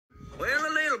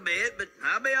bit, but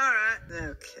I'll be all right.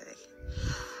 Okay.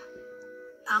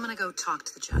 I'm gonna go talk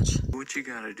to the judge. What you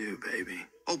gotta do, baby.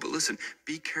 Oh, but listen,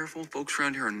 be careful. Folks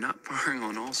around here are not firing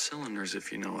on all cylinders,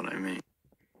 if you know what I mean.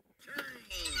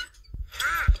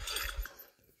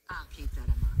 I'll keep that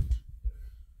in mind.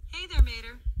 Hey there,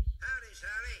 Mater. Howdy,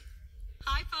 Sally.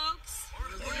 Hi, folks.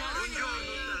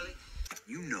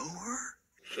 You know her?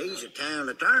 She's a town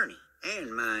attorney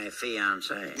and my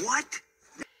fiancée. What?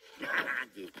 I'm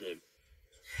just kidding.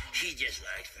 She just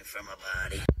likes me from a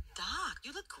body. Doc,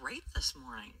 you look great this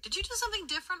morning. Did you do something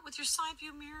different with your side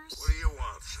view mirrors? What do you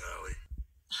want, Sally?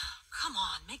 Come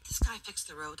on, make this guy fix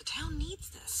the road. The town needs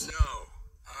this. No,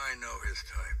 I know his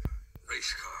type.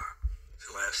 Race car. It's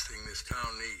the last thing this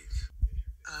town needs.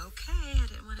 Okay, I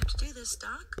didn't want to have to do this,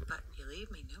 Doc, but you leave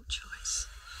me no choice.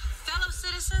 Fellow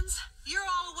citizens, you're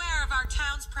all aware of our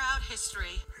town's proud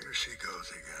history. Here she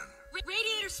goes again.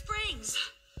 Radiator Springs,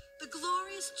 the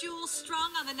glorious jewel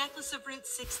strung on the necklace of Route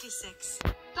 66.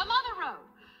 The Mother Road.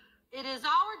 It is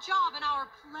our job and our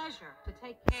pleasure to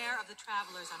take care of the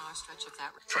travelers on our stretch of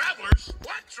that road. Travelers?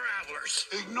 What travelers?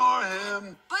 Ignore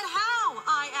him. But how,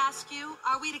 I ask you,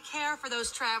 are we to care for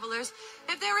those travelers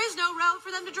if there is no road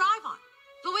for them to drive on?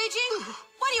 Luigi,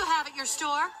 what do you have at your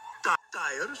store?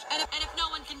 Tires? And if no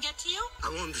one can get to you? I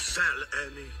won't sell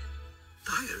any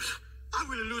tires. I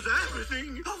will lose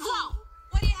everything. Flo,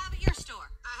 what do you have at your store?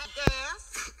 I have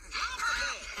gas.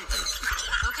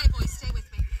 Okay, boys, stay with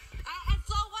me. And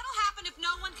Flo, what'll happen if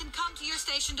no one can come to your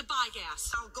station to buy gas?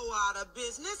 I'll go out of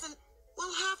business and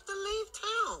we'll have to leave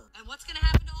town. And what's going to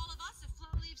happen to all of us if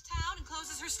Flo leaves town and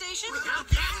closes her station?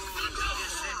 What?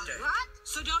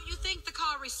 So don't you think the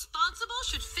car responsible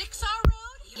should fix our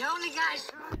road? The only guy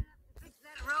strong enough to fix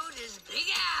that road is Big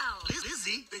Al.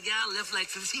 Busy? The guy left like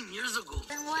 15 years ago.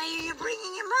 Then why are you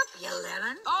bringing him up, you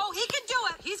lemon? Oh, he can do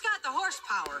it. He's got the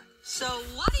horsepower. So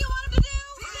what do you want him to do?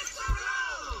 Fix the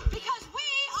road! Because we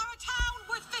are a town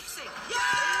worth fixing.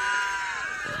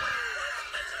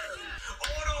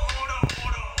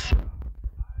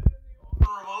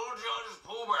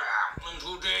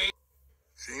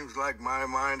 Seems like my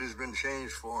mind has been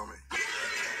changed for me.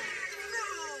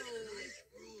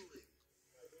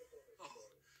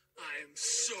 I am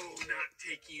so not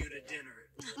taking you to dinner.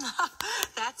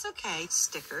 That's okay,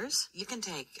 Stickers. You can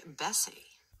take Bessie.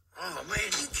 Oh, man,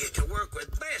 you get to work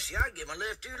with Bessie. I'd give my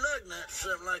left ear lug nuts or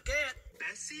something like that.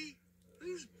 Bessie?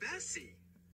 Who's Bessie?